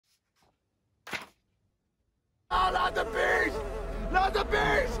Not the beast! Not the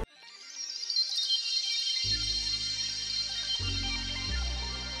beast!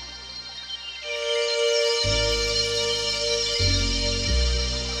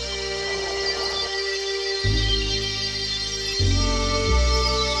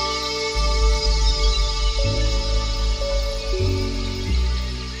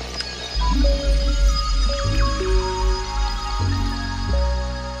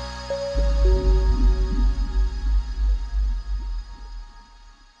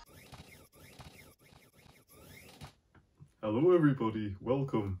 Hello everybody,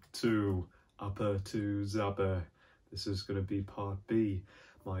 welcome to ABBA to ZAPPA. This is going to be part B,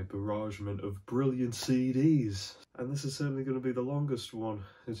 my barragement of brilliant CDs. And this is certainly going to be the longest one.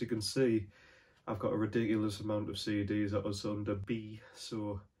 As you can see, I've got a ridiculous amount of CDs that was under B,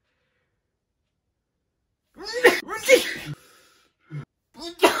 so...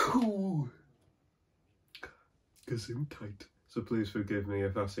 Gesundheit. So please forgive me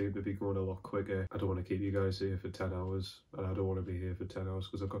if I seem to be going a lot quicker. I don't want to keep you guys here for 10 hours, and I don't want to be here for 10 hours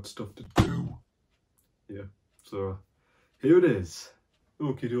because I've got stuff to do. Yeah, so here it is.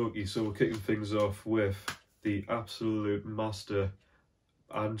 Okie dokie, so we're kicking things off with the absolute master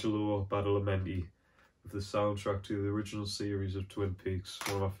Angelo Badalamenti with the soundtrack to the original series of Twin Peaks,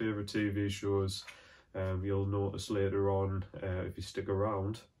 one of my favourite TV shows. You'll notice later on, if you stick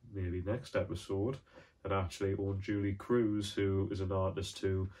around, maybe next episode, and actually own Julie Cruz, who is an artist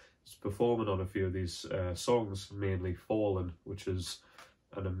who is performing on a few of these songs, mainly Fallen, which is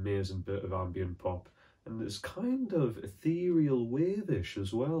an amazing bit of ambient pop. And it's kind of ethereal wave-ish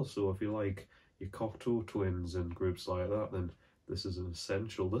as well, so if you like your Cocteau Twins and groups like that, then this is an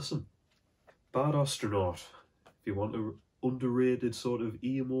essential listen. Bad Astronaut. If you want an underrated sort of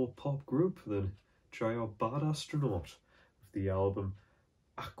emo pop group, then try out Bad Astronaut with the album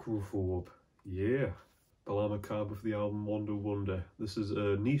Acrophobe. Yeah. Balamacab with the album Wonder Wonder. This is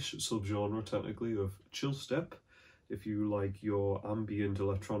a niche subgenre technically of chill step. If you like your ambient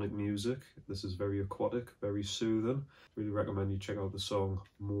electronic music, this is very aquatic, very soothing. Really recommend you check out the song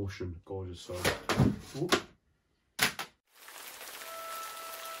Motion. Gorgeous song. Ooh.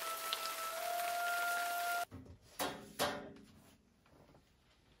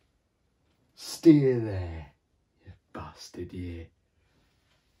 Stay there, you bastard, yeah.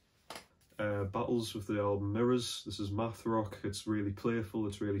 Battles with the album Mirrors. This is math rock. It's really playful,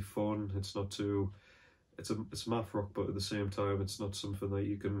 it's really fun, it's not too... It's math rock, but at the same time it's not something that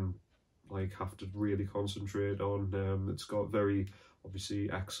you can like have to really concentrate on. It's got very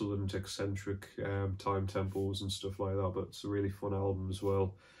obviously excellent eccentric time tempos and stuff like that, but it's a really fun album as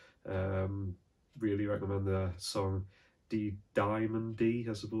well. Really recommend the song Diamond D,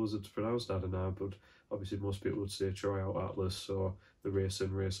 I suppose it's pronounced, I don't know, but obviously most people would say try out Atlas or the Race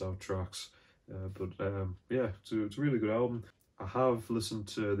In Race Out tracks. Yeah, it's a really good album. I have listened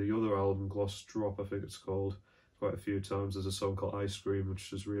to the other album, Gloss Drop, I think it's called, quite a few times. There's a song called Ice Cream,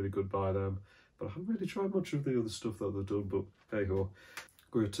 which is really good by them. But I haven't really tried much of the other stuff that they've done, but hey ho.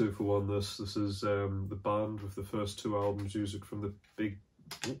 Great 2 for 1 this. This is the band with the first 2 albums, music from the Big...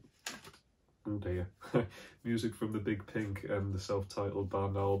 Oh dear. Music from the Big Pink and the self-titled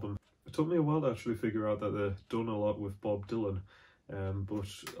band album. It took me a while to actually figure out that they've done a lot with Bob Dylan. But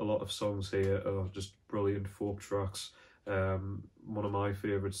a lot of songs here are just brilliant folk tracks. One of my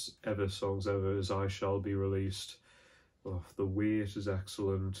favourites songs ever is I Shall Be Released. Oh, The Weight is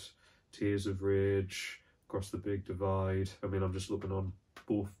excellent. Tears of Rage, Across the Big Divide. I mean, I'm just looking on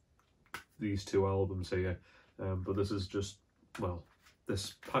both these 2 albums here. But this is just, well,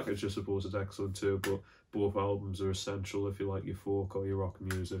 this package I suppose is excellent too, but both albums are essential if you like your folk or your rock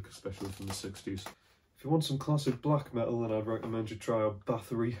music, especially from the 60s. If you want some classic black metal, then I'd recommend you try out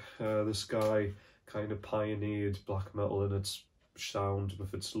Bathory. This guy kind of pioneered black metal in its sound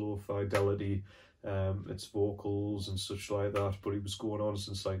with its low fidelity, its vocals and such like that, but he was going on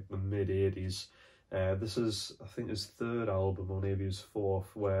since like the mid-80s. This is, I think, his 3rd album, or maybe his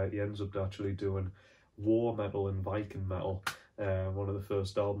 4th, where he ends up actually doing war metal and Viking metal. One of the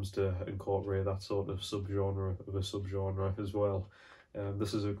first albums to incorporate that sort of subgenre of a subgenre as well.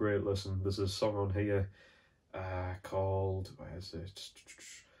 This is a great listen. There's a song on here called, where is it?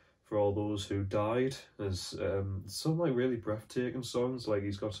 For All Those Who Died. There's some like really breathtaking songs, like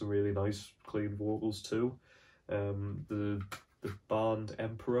he's got some really nice clean vocals too. The band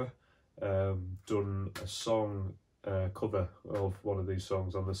Emperor done a song cover of one of these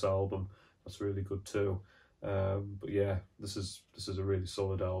songs on this album. That's really good too. But yeah, this is a really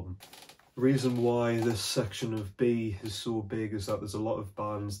solid album. The reason why this section of B is so big is that there's a lot of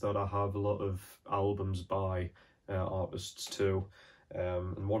bands that I have a lot of albums by artists too.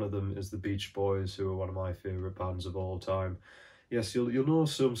 and one of them is the Beach Boys, who are one of my favourite bands of all time. Yes, you'll know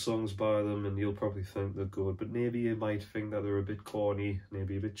some songs by them and you'll probably think they're good, but maybe you might think that they're a bit corny,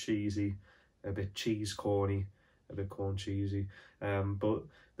 maybe a bit cheesy, a bit cheese corny, a bit corn cheesy, but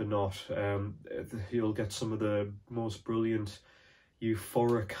they're not. You'll get some of the most brilliant,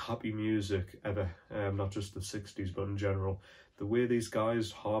 euphoric, happy music ever, not just the 60s, but in general. The way these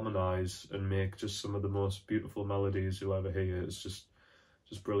guys harmonise and make just some of the most beautiful melodies you'll ever hear is just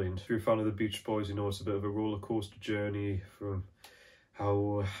brilliant. If you're a fan of the Beach Boys, you know it's a bit of a roller coaster journey from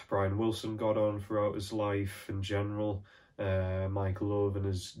how Brian Wilson got on throughout his life in general, Mike Love and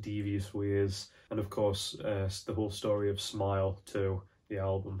his devious ways, and of course the whole story of Smile too, the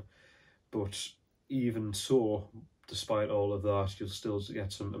album. But even so, despite all of that, you'll still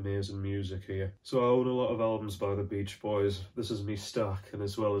get some amazing music here. So I own a lot of albums by the Beach Boys. This is me stack, and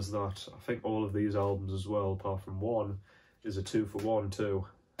as well as that, I think all of these albums as well, apart from one, is a 2-for-1 too,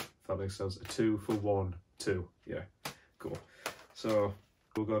 if that makes sense. A 2-for-1 too, yeah, cool. So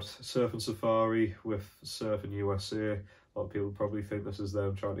we've got Surfing Safari with Surfing USA. A lot of people probably think this is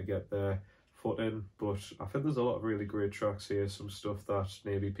them trying to get their foot in, but I think there's a lot of really great tracks here, some stuff that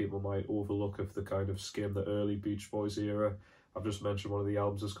maybe people might overlook if they kind of skim the early Beach Boys era. I've just mentioned one of the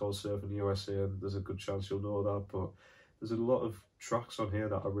albums is called Surfing USA, and there's a good chance you'll know that, but there's a lot of tracks on here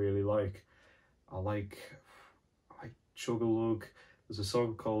that I really like. I like Chug-a-Lug. There's a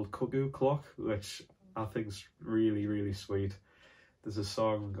song called Cuckoo Clock, which I think's really, really sweet. There's a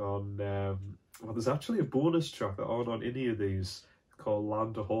song on, well, there's actually a bonus track that aren't on any of these called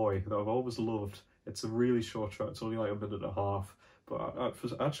Land Ahoy that I've always loved. It's a really short track, it's only like a minute and a half, but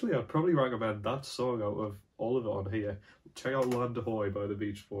I'd probably recommend that song out of all of it on here. Check out Land Ahoy by the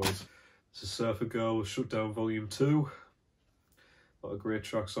Beach Boys. There's a Surfer Girl, Shut Down Volume 2. A lot of great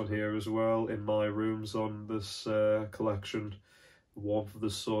tracks on here as well. In My Room's on this collection. Warmth of the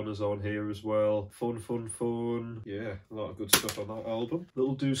Sun is on here as well. Fun, Fun, Fun. Yeah, a lot of good stuff on that album.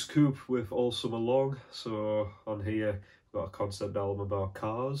 Little Deuce Coupe with All Summer Long. So on here, we've got a concept album about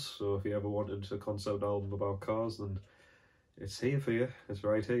cars. So if you ever wanted a concept album about cars, then it's here for you. It's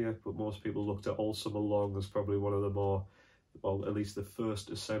right here. But most people looked at All Summer Long as probably one of the more, well, at least the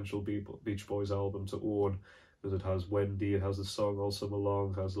first essential Beach Boys album to own, because it has Wendy, it has the song All Summer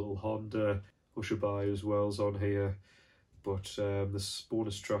Long, has Little Honda, Hushabye as well is on here. But this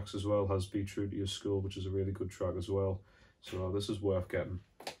bonus tracks as well has Be True to Your School, which is a really good track as well. So this is worth getting.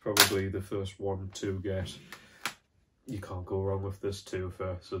 Probably the first one to get. You can't go wrong with this too.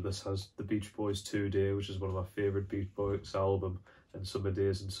 So this has the Beach Boys 2 Day, which is one of my favourite Beach Boys album, and Summer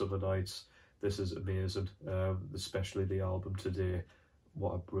Days and Summer Nights. This is amazing, especially the album Today.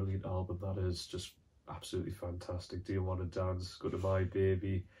 What a brilliant album that is, just absolutely fantastic. Do You Want to Dance, Go to My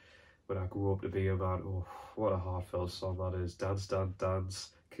Baby, When I Grew Up to Be a Man. Oh, what a heartfelt song that is. Dance, Dance, Dance,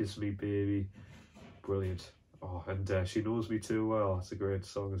 Kiss Me Baby, brilliant. Oh, and She Knows Me Too Well, that's a great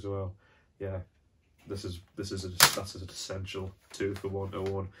song as well. Yeah, that's an essential 2-for-1 to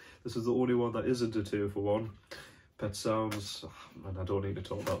one. This is the only one that isn't a 2-for-1. Pet Sounds, and I don't need to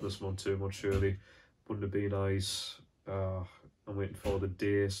talk about this one too much surely. Wouldn't It Be Nice, I'm Waiting for the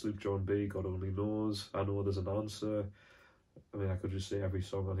Day, Sloop John B, God Only Knows, I Know There's an Answer. I mean, I could just say every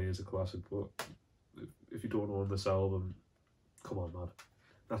song on here is a classic, but if you don't own this album, come on, man.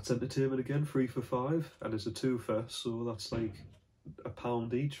 That's Entertainment again, 3 for 5, and it's a 2-for, so that's like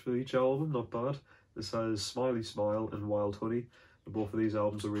 £1 each for each album, not bad. This has Smiley Smile and Wild Honey, and both of these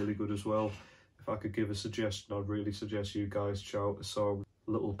albums are really good as well. If I could give a suggestion, I'd really suggest you guys check out the song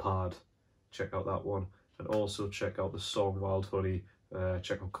Little Pad, check out that one, and also check out the song Wild Honey,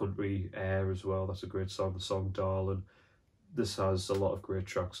 check out Country Air as well, that's a great song, the song Darling. This has a lot of great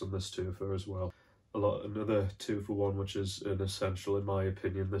tracks on this 2-for as well. Another 2-for-1, which is an essential in my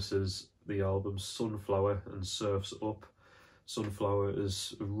opinion. This is the album Sunflower and Surf's Up. Sunflower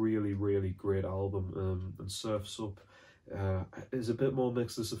is a really, really great album, and Surf's Up is a bit more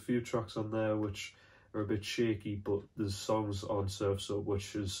mixed. There's a few tracks on there which are a bit shaky, but there's songs on Surf's Up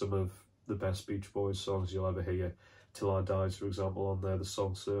which is some of the best Beach Boys songs you'll ever hear. Till I Dies, for example, on there. The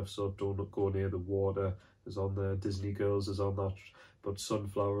song Surf's Up, Don't Go Near the Water is on there, Disney Girls is on that, but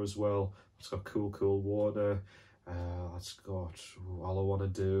Sunflower as well. It's got Cool Cool Water, it's got All I Wanna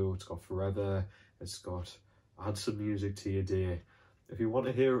Do, it's got Forever, it's got Add Some Music to Your Day. If you want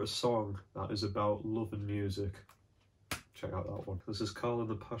to hear a song that is about love and music, check out that one. This is Carl and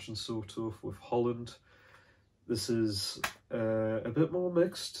the Passion So Tough with Holland. This is a bit more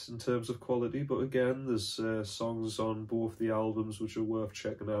mixed in terms of quality, but again, there's songs on both the albums which are worth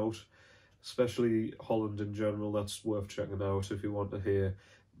checking out. Especially Holland in general, that's worth checking out if you want to hear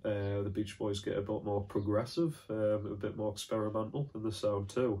the Beach Boys get a bit more progressive, a bit more experimental in the sound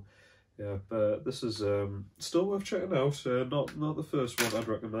too. Yeah, but this is still worth checking out. Not the first one I'd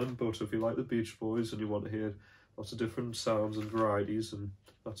recommend, but if you like the Beach Boys and you want to hear lots of different sounds and varieties, and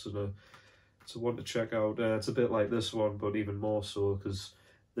it's a one to check out. It's a bit like this one, but even more so, because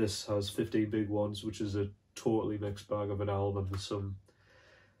this has 15 Big Ones, which is a totally mixed bag of an album. There's some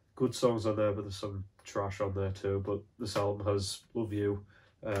good songs on there, but there's some trash on there too. But this album has Love You,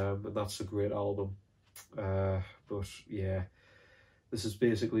 and that's a great album. But yeah, this is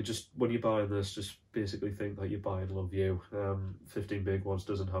basically just, when you're buying this, just basically think that you're buying Love You. 15 Big Ones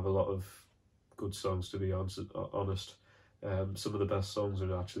doesn't have a lot of good songs, to be honest. Some of the best songs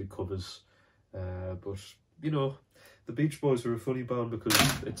are actually covers. But, you know, the Beach Boys are a funny band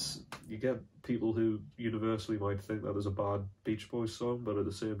because you get people who universally might think that there's a bad Beach Boys song, but at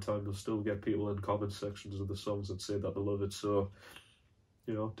the same time you'll still get people in comment sections of the songs that say that they love it. So,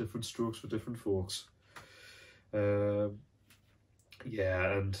 you know, different strokes for different folks.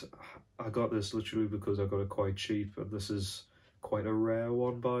 Yeah, and I got this literally because I got it quite cheap, and this is quite a rare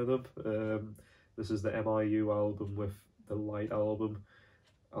one by them. This is the MIU album with the Light album.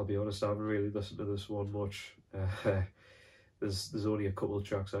 I'll be honest, I haven't really listened to this one much. There's only a couple of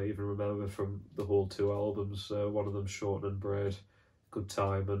tracks I even remember from the whole 2 albums. One of them, Short and Bread, Good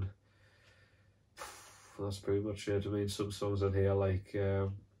Time, and that's pretty much it. I mean, some songs on here like,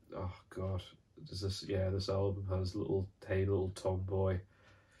 oh god, this album has Hey Little Tomboy.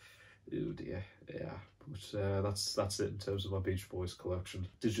 Oh dear, yeah. But that's it in terms of my Beach Boys collection.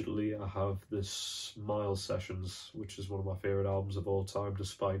 Digitally, I have this Smile Sessions, which is one of my favourite albums of all time,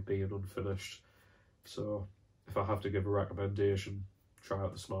 despite being unfinished. So if I have to give a recommendation, try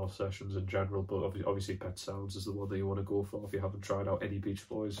out the Smile Sessions in general, but obviously Pet Sounds is the one that you want to go for if you haven't tried out any Beach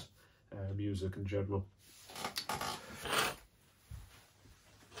Boys music in general.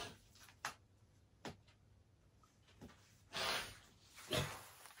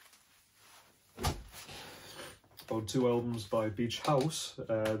 On 2 albums by Beach House.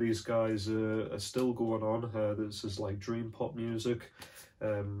 These guys are still going on. This is like dream pop music.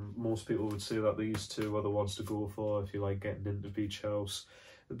 Most people would say that these 2 are the ones to go for if you like getting into Beach House.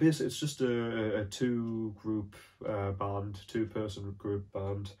 Basically, it's just a 2-group band, 2-person group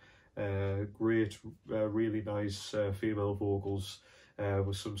band. Great, really nice female vocals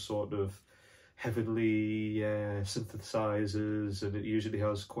with some sort of heavenly synthesizers, and it usually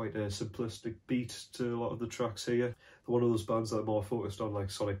has quite a simplistic beat to a lot of the tracks here. They're one of those bands that are more focused on like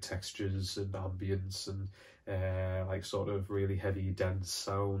sonic textures and ambience and like sort of really heavy dense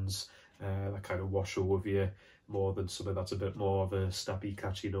sounds that kind of wash over you more than something that's a bit more of a snappy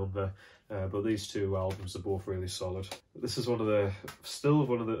catchy number. But these 2 albums are both really solid. This is still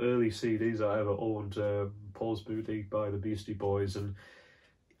one of the early CDs I ever owned, Paul's Boutique by the Beastie Boys, and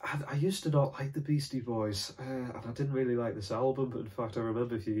I used to not like the Beastie Boys, and I didn't really like this album, but in fact I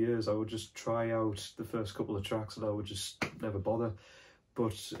remember a few years I would just try out the first couple of tracks and I would just never bother.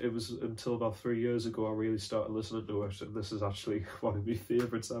 But it was until about 3 years ago I really started listening to it, and this is actually one of my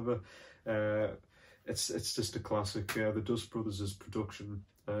favourites ever. It's just a classic. The Dust Brothers' production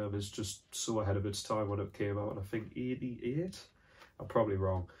is just so ahead of its time when it came out, and I think 88? I'm probably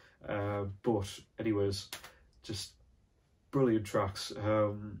wrong. But anyways, just brilliant tracks.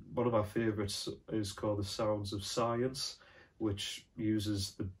 One of my favourites is called The Sounds of Science, which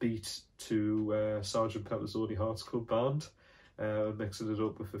uses the beat to Sgt. Pepper's Lonely Hearts Club Band, mixing it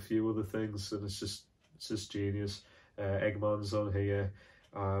up with a few other things, and it's just genius. Eggman's on here.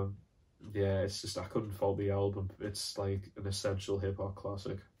 Yeah, it's just, I couldn't fault the album. It's like an essential hip-hop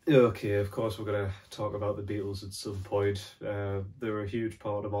classic. Okay, of course we're going to talk about the Beatles at some point. They're a huge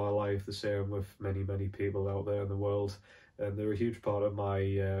part of my life, the same with many people out there in the world. And they're a huge part of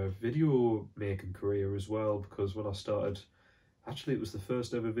my video making career as well, because when I started, actually it was the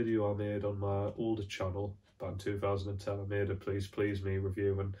first ever video I made on my older channel back in 2010. I made a Please Please Me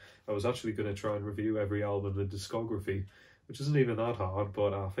review, and I was actually going to try and review every album in the discography, which isn't even that hard,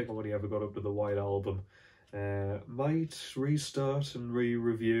 but I think I only ever got up to the White Album. Might restart and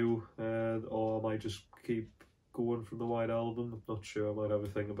re-review, or I might just keep going from the White Album. I'm not sure, I might have a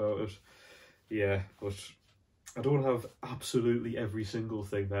think about it. Yeah, but I don't have absolutely every single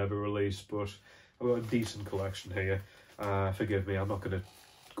thing they ever released, but I've got a decent collection here. Forgive me, I'm not going to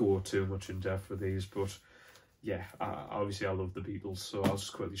go too much in depth with these, but yeah, obviously I love the Beatles, so I'll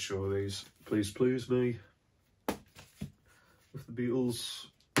just quickly show these. Please Please Me with the Beatles,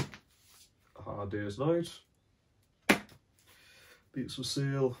 A Hard Day's Night, Beats for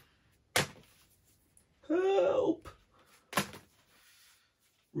Sale, Help,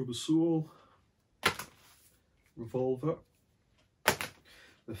 Rubber Soul, Revolver.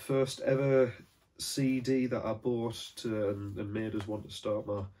 The first ever CD that I bought and made us want to start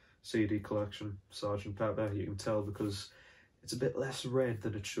my CD collection, Sgt. Pepper. You can tell because it's a bit less red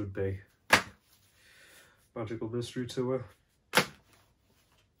than it should be. Magical Mystery Tour, the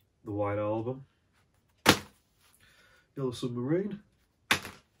White Album, Yellow Submarine,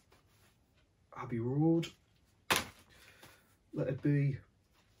 Abbey Road, Let It Be,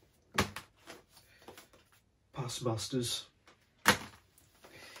 Past Masters.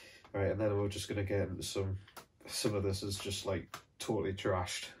 Right, and then we're just going to get into some of this is just like totally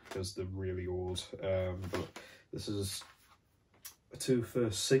trashed because they're really old. But this is a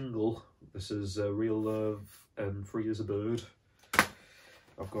first single. This is Real Love and Free as a Bird.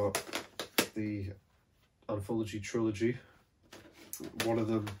 I've got the Anthology Trilogy. One of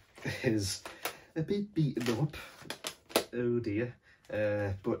them is a bit beaten up. Oh dear.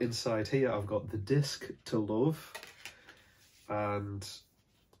 But inside here I've got the disc to love, and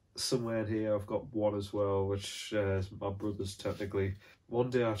somewhere in here I've got one as well, which is my brother's technically. One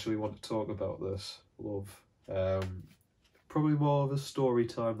day I actually want to talk about this, love. Probably more of a story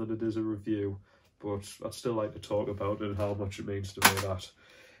time than it is a review, but I'd still like to talk about it and how much it means to me,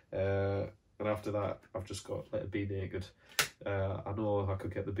 that. And after that, I've just got Let It Be Naked. I know I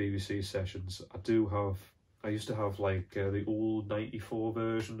could get the BBC sessions. I used to have like the old 94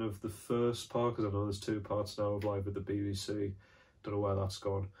 version of the first part, because I know there's 2 parts now of Live at the BBC. Don't know where that's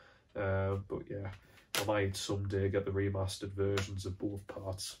gone. But yeah, I might someday get the remastered versions of both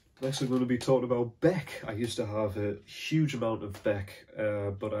parts. Next I'm going to be talking about Beck. I used to have a huge amount of Beck,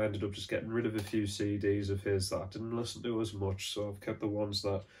 but I ended up just getting rid of a few CDs of his that I didn't listen to as much, so I've kept the ones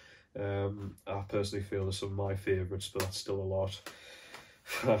that I personally feel are some of my favourites, but that's still a lot.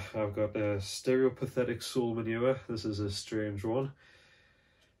 I've got a Stereopathetic Soul Manure. This is a strange one.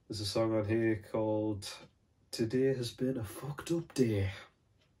 There's a song on here called Today Has Been a Fucked Up Day.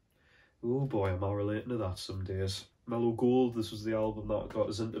 Oh boy, am I relating to that some days. Mellow Gold, this was the album that got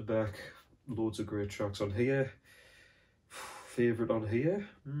us into Beck. Loads of great tracks on here. Favourite on here?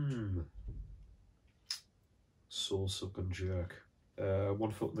 Soul Sucking Jerk. One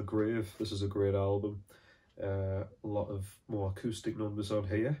Foot in the Grave, this is a great album. A lot of more acoustic numbers on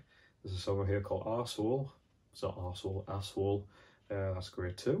here. There's a song on here called Arsehole. It's not Arsehole, Asshole. That's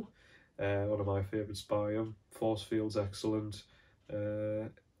great too. One of my favourites by him. Force Field's excellent.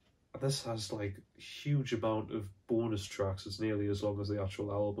 This has like a huge amount of bonus tracks. It's nearly as long as the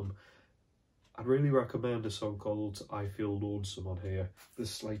actual album. I'd really recommend a song called I Feel Lonesome on here.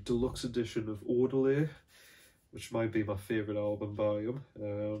 This like deluxe edition of Odelay, which might be my favourite album by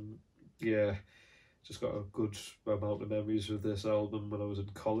him. Yeah, just got a good amount of memories with this album when I was in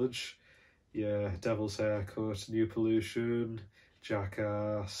college. Yeah, Devil's Haircut, New Pollution,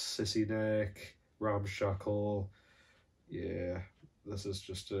 Jackass, Sissy Neck, Ramshackle. Yeah, this is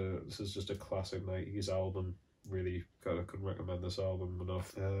just a classic 90s album. Really couldn't recommend this album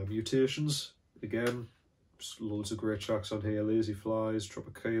enough. Mutations, again, just loads of great tracks on here. Lazy Flies,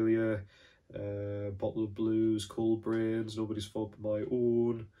 Tropicalia, Bottle of Blues, Cold Brains, Nobody's Fault But My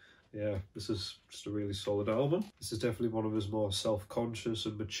Own. Yeah, this is just a really solid album. This is definitely one of his more self-conscious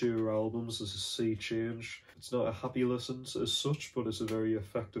and mature albums. This is Sea Change. It's not a happy listen as such, but it's a very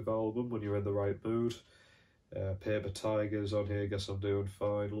effective album when you're in the right mood. Paper Tigers on here, Guess I'm Doing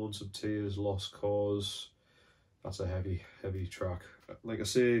Fine. Lonesome Tears, Lost Cause. That's a heavy track. Like I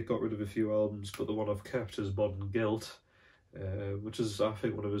say, got rid of a few albums, but the one I've kept is Modern Guilt, which is, I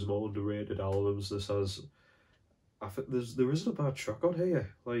think, one of his more underrated albums. This has... I think there isn't a bad track on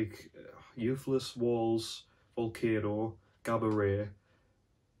here. Like Youthless, Walls, Volcano, Gamma Ray,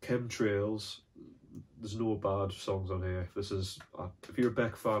 Chemtrails. There's no bad songs on here. This is, if you're a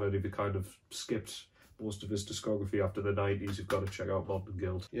Beck fan and if you kind of skipped most of his discography after the 90s, you've got to check out Modern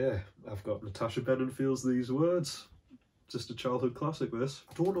Guilt. Yeah, I've got Natasha Bedingfield's These Words. Just a childhood classic, this.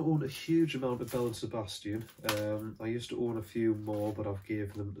 I don't own a huge amount of Belle and Sebastian. I used to own a few more, but I've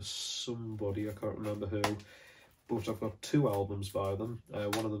given them to somebody, I can't remember who. But I've got 2 albums by them.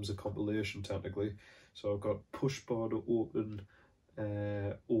 One of them's a compilation technically. So I've got Push Bar to Open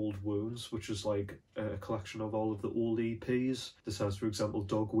Old Wounds, which is like a collection of all of the old EPs. This has, for example,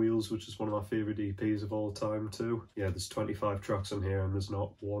 Dog Wheels, which is one of my favourite EPs of all time too. Yeah, there's 25 tracks on here and there's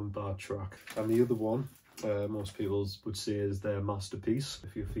not one bad track. And the other one, most people would say is their masterpiece,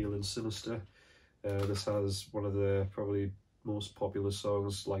 If You're Feeling Sinister. This has one of the probably most popular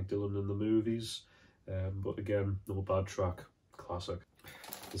songs, Like Dylan in the Movies. But again, no bad track, classic.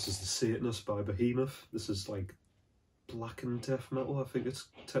 This is The Satanist by Behemoth. This is like blackened death metal, I think it's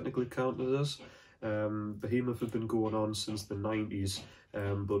technically counted as. Behemoth have been going on since the 90s,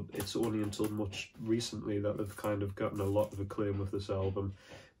 but it's only until much recently that they've kind of gotten a lot of acclaim with this album.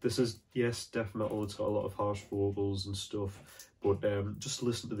 This is, yes, death metal, it's got a lot of harsh vocals and stuff, but just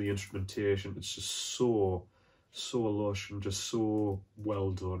listen to the instrumentation, it's just so lush and just so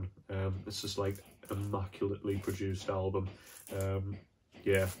well done. It's just like immaculately produced album.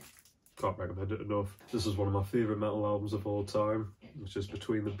 Yeah, can't recommend it enough. This is one of my favourite metal albums of all time, which is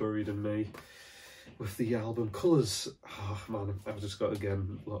Between the Buried and Me. With the album colours, oh man, I've just got,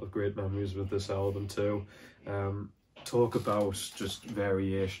 again, a lot of great memories with this album too. Talk about just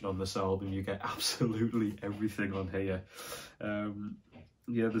variation on this album, you get absolutely everything on here.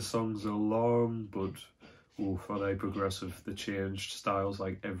 Yeah, the songs are long, but oof, are they progressive. They changed styles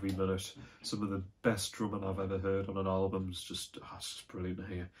like every minute. Some of the best drumming I've ever heard on an album is just, it's just brilliant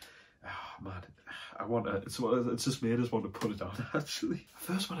here. Oh man, I want to, it's just made us want to put it on actually.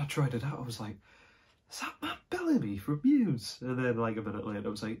 First when I tried it out, I was like, is that Matt Bellamy from Muse? And then like a minute later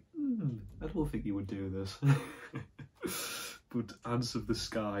I was like, I don't think he would do this. But Ants of the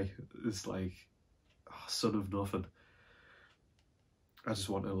Sky is like, Son of Nothing. I just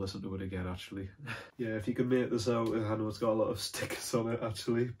want to listen to it again actually. Yeah, if you can make this out, I know it's got a lot of stickers on it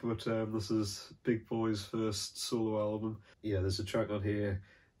actually, but this is Big Boy's first solo album. Yeah, there's a track on here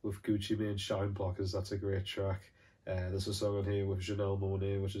with Gucci Mane Shine Blockers, that's a great track. There's a song on here with Janelle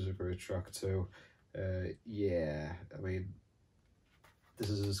Monáe, which is a great track too. Yeah, I mean, this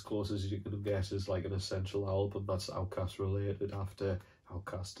is as close as you're going to get as like an essential album that's Outkast related after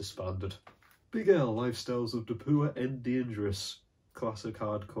Outkast disbanded. Big L, Lifestyles of the Poor and Dangerous. Classic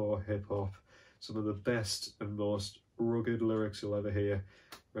hardcore hip-hop. Some of the best and most rugged lyrics you'll ever hear.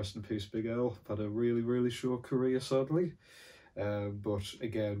 Rest in peace, Big L. Had a really short career, sadly. But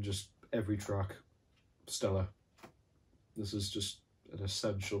again, just every track, stellar. This is just an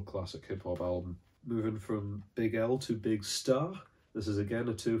essential classic hip-hop album. Moving from Big L to Big Star. This is again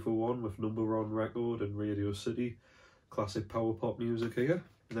a 2-for-1 with Number One Record and Radio City. Classic power pop music here.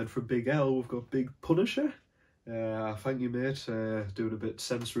 And then from Big L, we've got Big Punisher. Thank you, mate. Doing a bit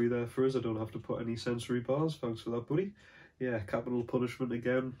sensory there for us. I don't have to put any sensory bars. Thanks for that, buddy. Yeah, Capital Punishment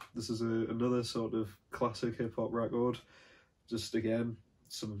again. This is another sort of classic hip-hop record. Just again,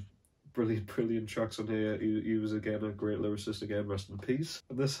 some brilliant tracks on here. He was again a great lyricist again, rest in peace.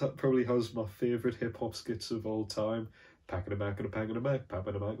 And this probably has my favourite hip-hop skits of all time. Packing a mac and a pack and a mac,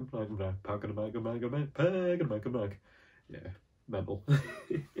 packing a mac and a mac and a mac, packing a mac and a mac and a mac, packing a mac and a mac. Yeah, mental.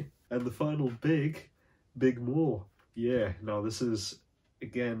 And the final Big More. Yeah, now this is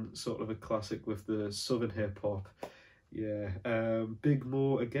again sort of a classic with the southern hip-hop. Yeah, Big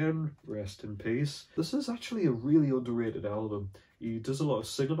More again, rest in peace. This is actually a really underrated album. He does a lot of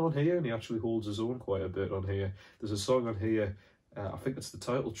singing on here and he actually holds his own quite a bit on here. There's a song on here, I think it's the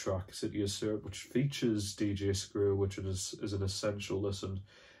title track, City of Syrup, which features DJ Screw, which is an essential listen.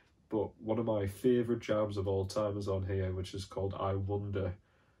 But one of my favourite jams of all time is on here, which is called I Wonder.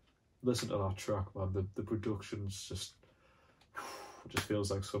 Listen to that track, man. The production's just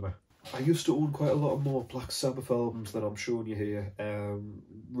feels like summer. I used to own quite a lot of more Black Sabbath albums than I'm showing you here.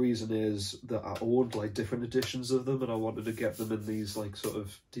 Reason is that I owned like different editions of them and I wanted to get them in these like sort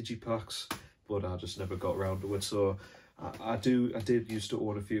of digipacks, but I just never got around to it. So I did used to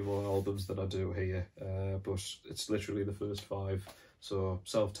own a few more albums than I do here, but it's literally the first 5. So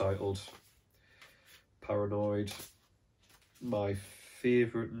Self-Titled, Paranoid, my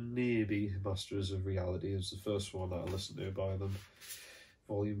favourite maybe Masters of Reality is the first one that I listened to by them,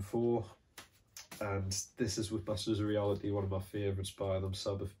 Volume 4, and this is with Masters of Reality, one of my favourites by them,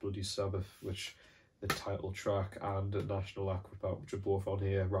 Sabbath Bloody Sabbath, which the title track and National Acrobat, which are both on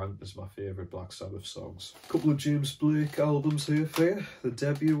here, ranked as my favourite Black Sabbath songs. A couple of James Blake albums here for you. The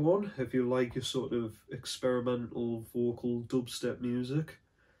debut one, if you like your sort of experimental vocal dubstep music.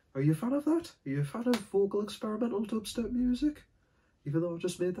 Are you a fan of that? Are you a fan of vocal experimental dubstep music? Even though I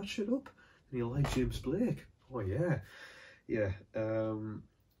just made that shit up? And you like James Blake? Oh yeah. Yeah,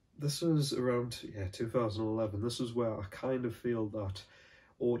 this was around 2011. This was where I kind of feel that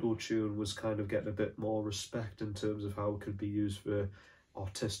auto-tune was kind of getting a bit more respect in terms of how it could be used for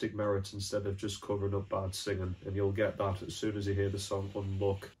artistic merits instead of just covering up bad singing, and you'll get that as soon as you hear the song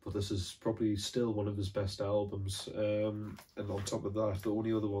Unlock. But this is probably still one of his best albums, and on top of that, the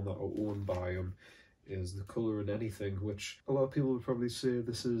only other one that I own by him is The Colour in Anything, which a lot of people would probably say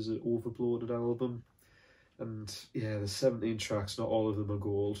this is an overbloated album. And yeah, there's 17 tracks, not all of them are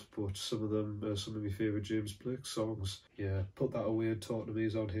gold, but some of them are some of my favourite James Blake songs. Yeah, Put That Away and Talk to Me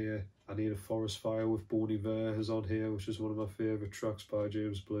is on here. I Need a Forest Fire with Bon Iver is on here, which is one of my favourite tracks by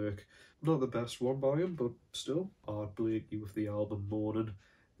James Blake. Not the best one by him, but still. Art Blakey with the album Morning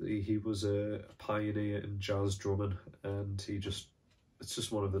He was a pioneer in jazz drumming, and it's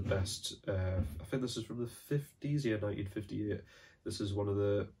just one of the best. I think this is from the 50s, yeah, 1958. This is one of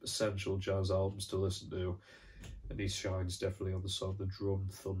the essential jazz albums to listen to, and he shines definitely on the song The Drum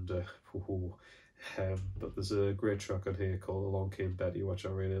Thunder. But there's a great track on here called Along Came Betty, which I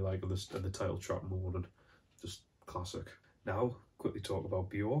really like, and the title track Morning, just classic. Now, quickly talk about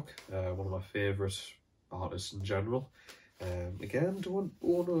Bjork, one of my favourite artists in general. Again, don't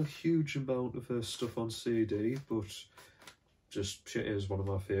own a huge amount of her stuff on CD, but just she is one of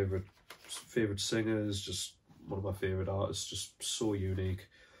my favourite singers, just one of my favourite artists, just so unique.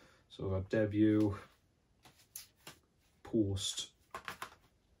 So I've got Debut, Post,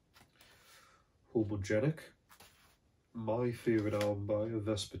 Homogenic, my favourite album by her,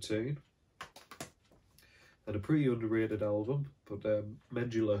 Vespertine, and a pretty underrated album, but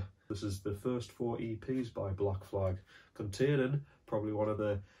Medulla. This is the first 4 EPs by Black Flag, containing probably one of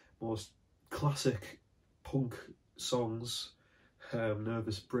the most classic punk songs,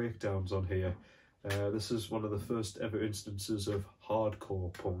 Nervous Breakdowns on here. This is one of the first ever instances of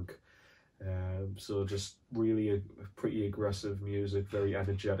hardcore punk. So just really pretty aggressive music, very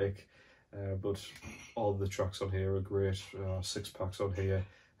energetic, but all the tracks on here are great. Six Packs on here,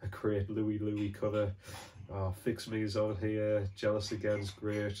 a great Louie Louie cover. Fix Me's on here, Jealous Again's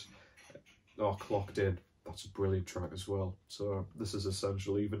great. Clocked In, that's a brilliant track as well. So this is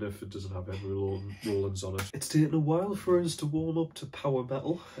essential, even if it doesn't have Henry Rollins on it. It's taken a while for us to warm up to power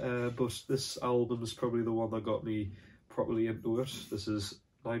metal, but this album is probably the one that got me properly into it. This is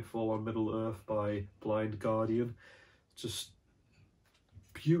Nightfall on Middle Earth by Blind Guardian. Just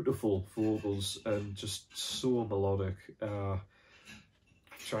beautiful vocals and just so melodic. I'm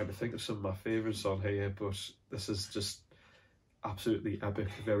trying to think of some of my favourites on here, but this is just absolutely epic,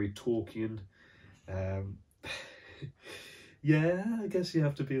 very Tolkien. Yeah, I guess you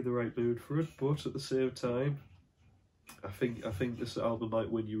have to be in the right mood for it, but at the same time, I think this album might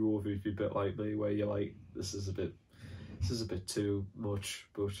win you over if you're a bit like me, where you're like, this is a bit too much,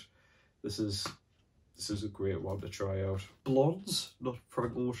 but this is a great one to try out. Blondes, not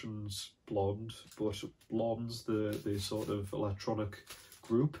Frank Ocean's Blonde, but Blondes, the sort of electronic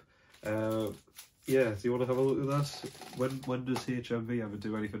group. Yeah, do you want to have a look at that? When does HMV ever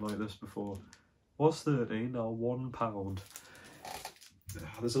do anything like this before? What's 13 now? £1.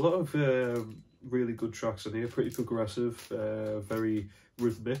 There's a lot of really good tracks in here, pretty progressive, very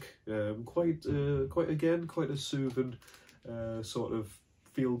rhythmic, quite a soothing, sort of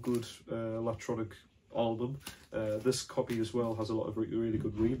feel-good electronic album. This copy as well has a lot of really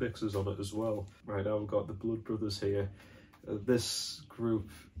good remixes on it as well. Right now we've got the Blood Brothers here. This group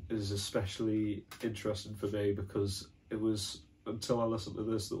is especially interesting for me because it was, until I listened to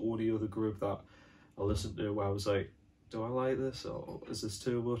this, the only other group that I listened to where I was like, do I like this or is this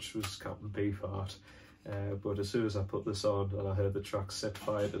too much, was Captain Beefheart. But as soon as I put this on and I heard the track Set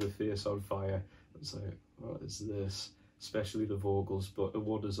Fire to the Face on Fire, I was like, what is this? Especially the vocals, but it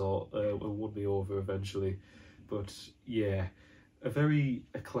won me over eventually. But yeah, a very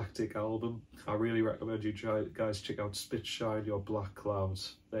eclectic album. I really recommend you guys check out Spit Shine Your Black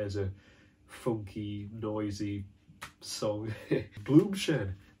Clouds. There's a funky, noisy song.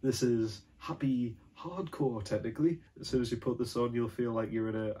 Bloomshed. This is happy hardcore, technically. As soon as you put this on, you'll feel like you're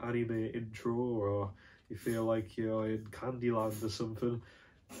in an anime intro, or you feel like you're in Candyland or something.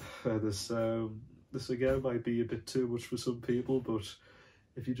 This again might be a bit too much for some people, but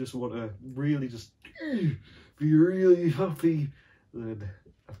if you just want to really just be really happy, then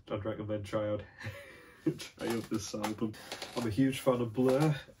I'd recommend try out this album. I'm a huge fan of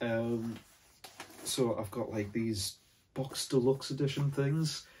Blur, so I've got like these box deluxe edition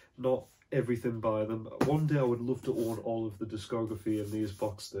things, not everything by them. One day I would love to own all of the discography in these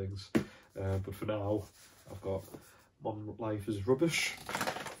box things, but for now I've got Modern Life is Rubbish,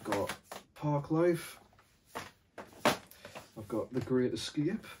 I've got Park Life, I've got The Great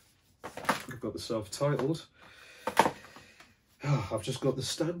Escape, I've got the self-titled, I've just got the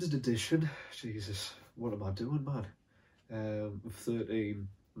standard edition. Jesus, what am I doing, man? Of 13,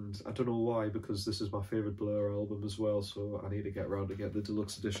 and I don't know why, because this is my favourite Blur album as well, so I need to get around to get the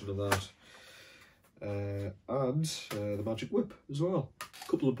deluxe edition of that. And the Magic Whip as well.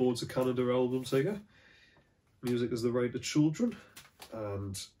 A couple of Boards of Canada albums here. Music is the Right to Children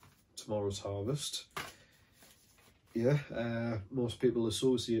and Tomorrow's Harvest. Yeah, most people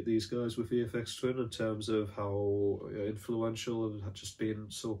associate these guys with Aphex Twin in terms of how influential and had just been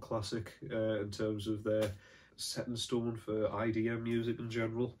so classic in terms of their set in stone for IDM music in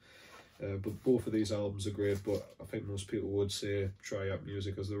general. But both of these albums are great, but I think most people would say try out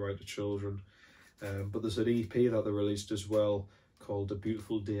Music as the Right to Children. But there's an EP that they released as well called A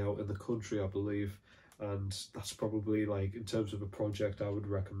Beautiful Day Out in the Country, I believe, and that's probably, like, in terms of a project I would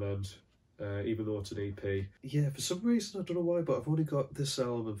recommend, even though it's an EP. Yeah, for some reason, I don't know why, but I've only got this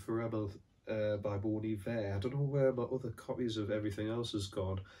album, Forever, by Bon Iver. I don't know where my other copies of everything else has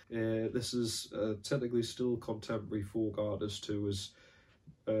gone. This is technically still contemporary folk artist who is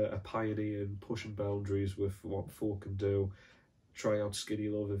a pioneer in pushing boundaries with what folk can do. Try out Skinny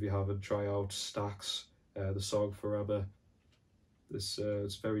Love if you haven't. Try out Stax, the song Forever. It's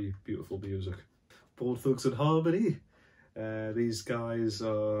very beautiful music. Bone Thugs and Harmony. These guys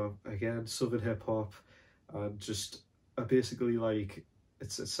are, again, southern hip hop, and just are basically like,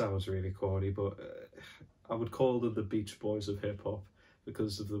 it sounds really corny, but I would call them the Beach Boys of hip hop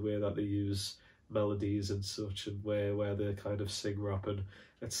because of the way that they use melodies and such, and where they kind of sing rap. And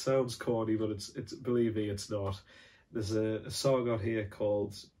it sounds corny, but it's believe me, it's not. There's a song on here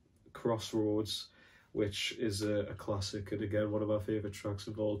called Crossroads, which is a classic, and again, one of my favourite tracks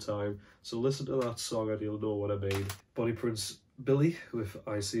of all time. So listen to that song and you'll know what I mean. Bonnie Prince Billy with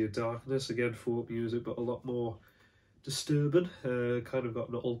I See a Darkness, again folk music, but a lot more disturbing. Kind of got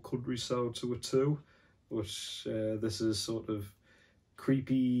an old country sound to it too, but this is sort of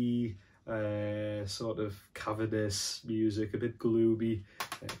creepy, sort of cavernous music, a bit gloomy.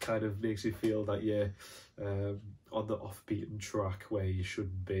 It kind of makes you feel that you're on the off-beaten track where you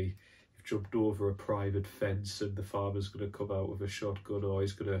shouldn't be. Jumped over a private fence and the farmer's going to come out with a shotgun, or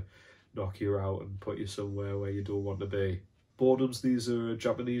he's going to knock you out and put you somewhere where you don't want to be. Boredoms, these are a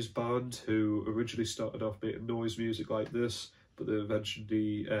Japanese band who originally started off making noise music like this, but they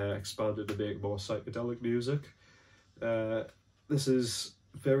eventually expanded to make more psychedelic music. This is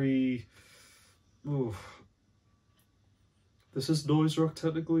very... This is noise rock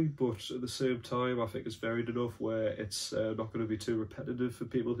technically, but at the same time I think it's varied enough where it's not going to be too repetitive for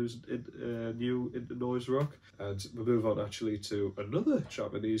people who's new into noise rock. And we move on actually to another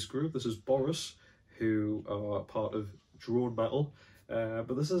Japanese group. This is Boris, who are part of drone metal.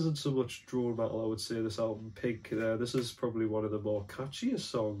 But this isn't so much drone metal, I would say, this album, Pink. This is probably one of the more catchiest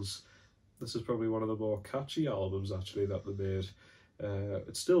songs. This is probably one of the more catchy albums actually that they made.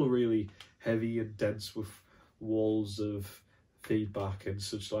 It's still really heavy and dense with walls of feedback and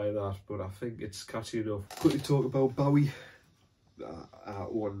such like that, but I think it's catchy enough. Quickly talk about Bowie. I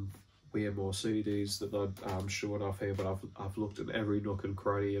own way more CDs than I'm showing off here, but I've looked at every nook and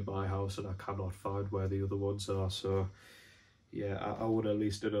cranny in my house and I cannot find where the other ones are, so yeah, I own at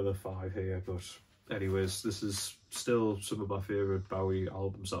least another 5 here. But anyways, this is still some of my favourite Bowie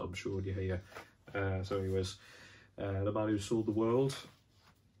albums that I'm showing you here. So anyways, The Man Who Sold the World,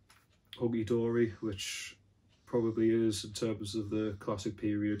 Hunky Dory, which probably is, in terms of the classic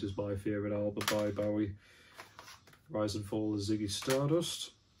period, is my favourite album by Bowie. Rise and Fall of Ziggy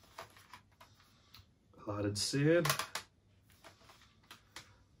Stardust, Lad Insane,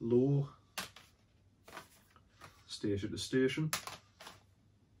 Low, Station to Station,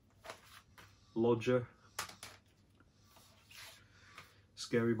 Lodger,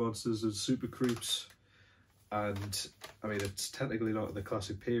 Scary Monsters and Super Creeps. And I mean, it's technically not in the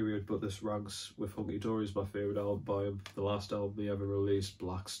classic period, but this ranks with Hunky Dory as my favourite album by him. The last album he ever released,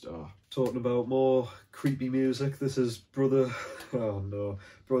 Black Star. Talking about more creepy music, this is Brother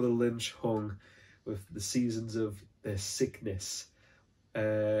Lynch Hung with The Seasons of Their Sickness.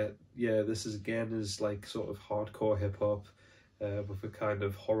 Yeah, this is again like sort of hardcore hip hop with a kind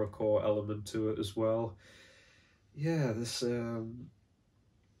of horrorcore element to it as well. Yeah, this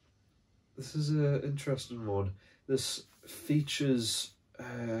is an interesting one. This features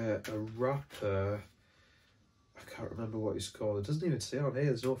a rapper, I can't remember what he's called, it doesn't even say on here,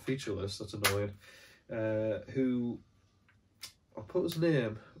 there's no feature list, that's annoying, who, I'll put his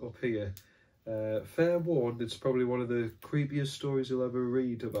name up here. Fair warned, it's probably one of the creepiest stories you'll ever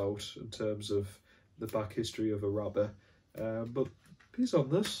read about in terms of the back history of a rapper, but he's on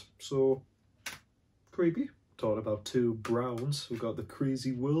this, so creepy. Talking about 2 Browns. We've got The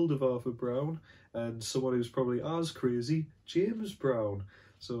Crazy World of Arthur Brown and someone who's probably as crazy, James Brown.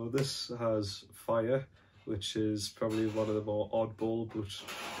 So this has Fire, which is probably one of the more oddball but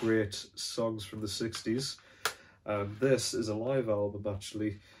great songs from the 60s. And this is a live album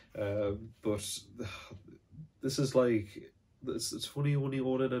actually, but this is like, it's funny when you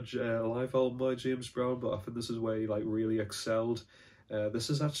ordered a live album by James Brown, but I think this is where he like really excelled. This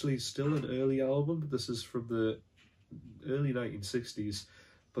is actually still an early album. This is from the early 1960s,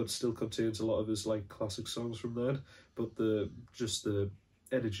 but still contains a lot of his like classic songs from then. But the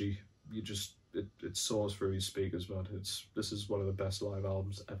energy, it soars through your speakers, man. This is one of the best live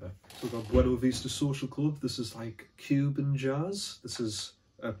albums ever. So we've got Buena Vista Social Club. This is like Cuban jazz. This is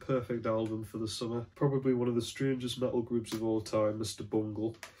a perfect album for the summer. Probably one of the strangest metal groups of all time, Mr.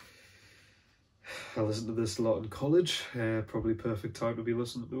 Bungle. I listened to this a lot in college. Probably perfect time to be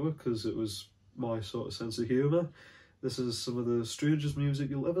listening to it because it was my sort of sense of humour. This is some of the strangest music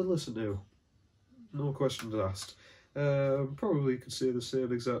you'll ever listen to. No questions asked. Probably could say the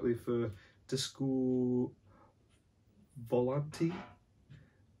same exactly for Disco Volante.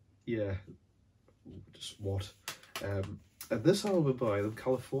 Yeah, just what? And this album by them,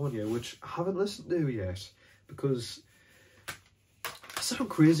 California, which I haven't listened to yet because I sound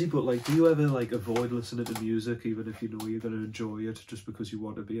crazy, but like, do you ever like avoid listening to music even if you know you're going to enjoy it just because you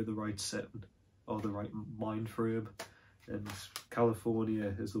want to be in the right setting or the right mind frame? And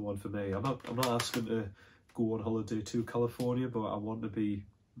California is the one for me. I'm not asking to go on holiday to California, but I want to be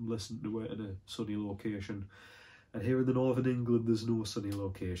listening to it in a sunny location. And here in the northern England, there's no sunny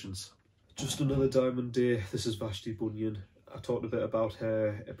locations. Just Another Diamond Day. This is Vashti Bunyan. I talked a bit about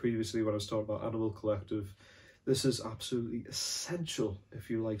her previously when I was talking about Animal Collective. This is absolutely essential if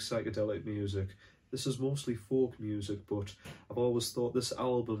you like psychedelic music. This is mostly folk music, but I've always thought this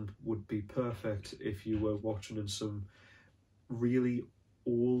album would be perfect if you were watching in some really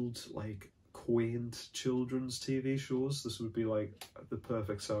old, like, quaint children's TV shows. This would be like the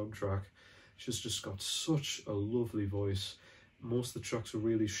perfect soundtrack. She's just got such a lovely voice. Most of the tracks are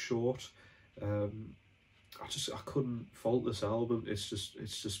really short. I couldn't fault this album. It's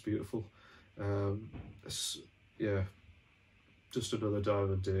just beautiful. Yeah, Just Another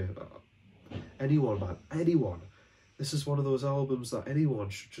Diamond Day. Anyone, man, anyone. This is one of those albums that anyone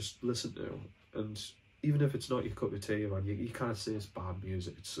should just listen to. And even if it's not your cup of tea, man, you can't say it's bad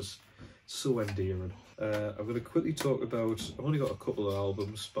music. It's just so endearing. I'm going to quickly talk about, I've only got a couple of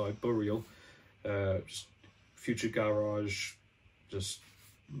albums by Burial. Just Future Garage, just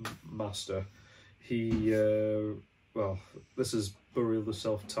master. Well, this is Burial, the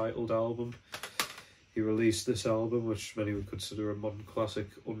self-titled album. He released this album, which many would consider a modern classic,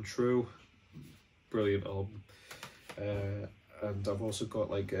 Untrue. Brilliant album. And I've also got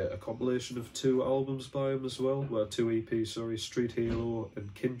like a compilation of 2 albums by him as well. Well, 2 EPs, sorry, Street Halo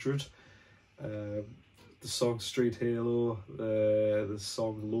and Kindred. The song Street Halo, the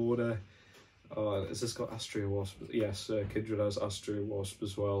song Loner. Has this got Astray Wasp? Yes, Kindred has Astray Wasp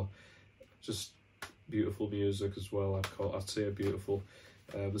as well. Just beautiful music as well. I'd say beautiful.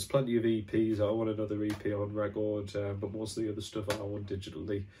 There's plenty of EPs. I want another EP on record, but most of the other stuff I want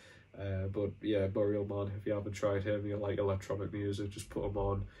digitally. But yeah, Burial, man, if you haven't tried him, you like electronic music, just put him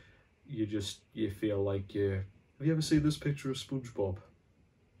on. You feel like have you ever seen this picture of SpongeBob?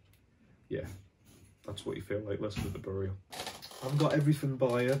 Yeah, that's what you feel like listening to Burial. I've got everything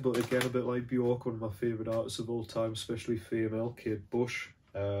by her, but again, a bit like Bjork, one of my favourite artists of all time, especially female, Kate Bush.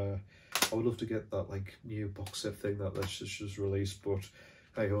 I would love to get that like new box set thing that this just released, but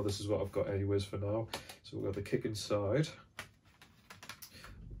hey ho, this is what I've got anyways for now. So we've got the kick inside.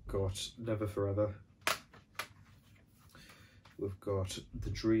 We've got Never Forever. We've got The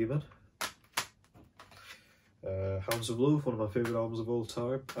Dreamin'. Hounds of Love, one of my favourite albums of all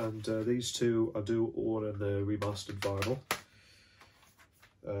time, and these 2 I do own in the remastered vinyl.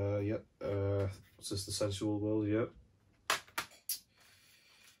 Yep. What's this? The Sensual World. Yep.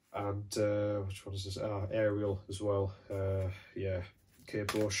 And which one is this? Ariel as well. Yeah, Kate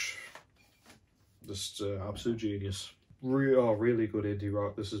Bush, just absolute genius. Really good indie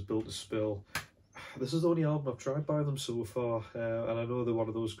rock. This is Built to Spill. This is the only album I've tried by them so far, and I know they're one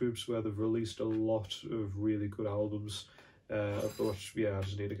of those groups where they've released a lot of really good albums. But yeah, I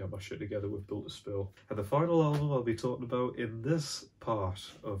just need to get my shit together with Built to Spill. And the final album I'll be talking about in this part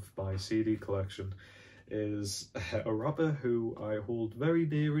of my CD collection is a rapper who I hold very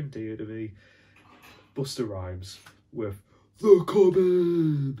near and dear to me, Busta Rhymes, with The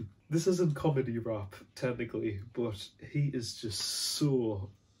Common. This isn't comedy rap, technically, but he is just so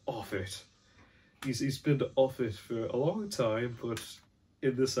off it. He's been off it for a long time, but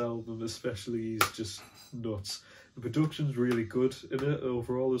in this album especially, he's just nuts. The production's really good in it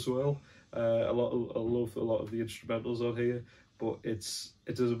overall as well. I love a lot of the instrumentals on here, but it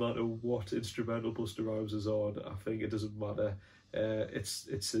doesn't matter what instrumental Busta Rhymes is on. I think it doesn't matter.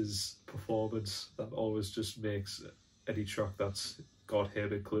 It's his performance that always just makes any track that's got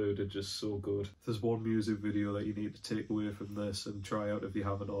him included just so good. There's one music video that you need to take away from this and try out if you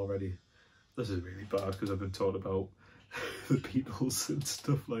haven't already. This is really bad because I've been talking about the Beatles and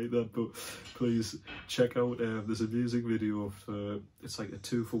stuff like that, but please check out, there's a music video for, it's like a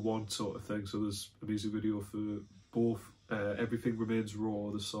 2-for-1 sort of thing, so there's a music video for both Everything Remains Raw,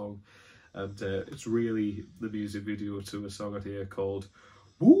 the song, and it's really the music video to a song out here called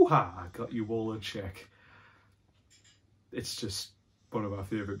Woo-Ha, Got You All in Check. It's just one of my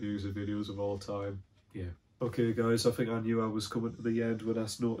favourite music videos of all time. Yeah. Okay guys, I think I knew I was coming to the end when I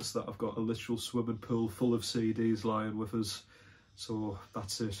noticed that I've got a literal swimming pool full of CDs lying with us. So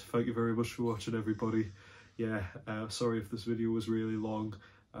that's it. Thank you very much for watching, everybody. Yeah, sorry if this video was really long.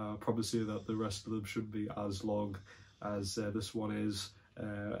 I promise you that the rest of them shouldn't be as long as this one is.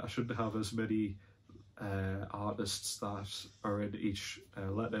 I shouldn't have as many artists that are in each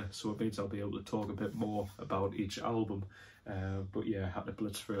letter, so it means I'll be able to talk a bit more about each album. But yeah, I had to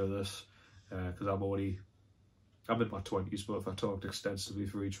blitz through this because I'm in my 20s, but if I talked extensively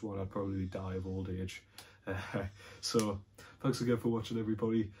for each one, I'd probably die of old age. So thanks again for watching,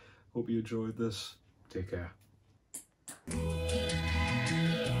 everybody. Hope you enjoyed this. Take care.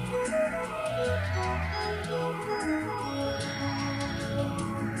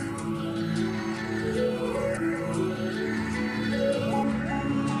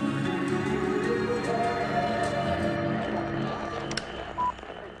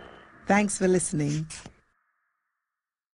 Thanks for listening.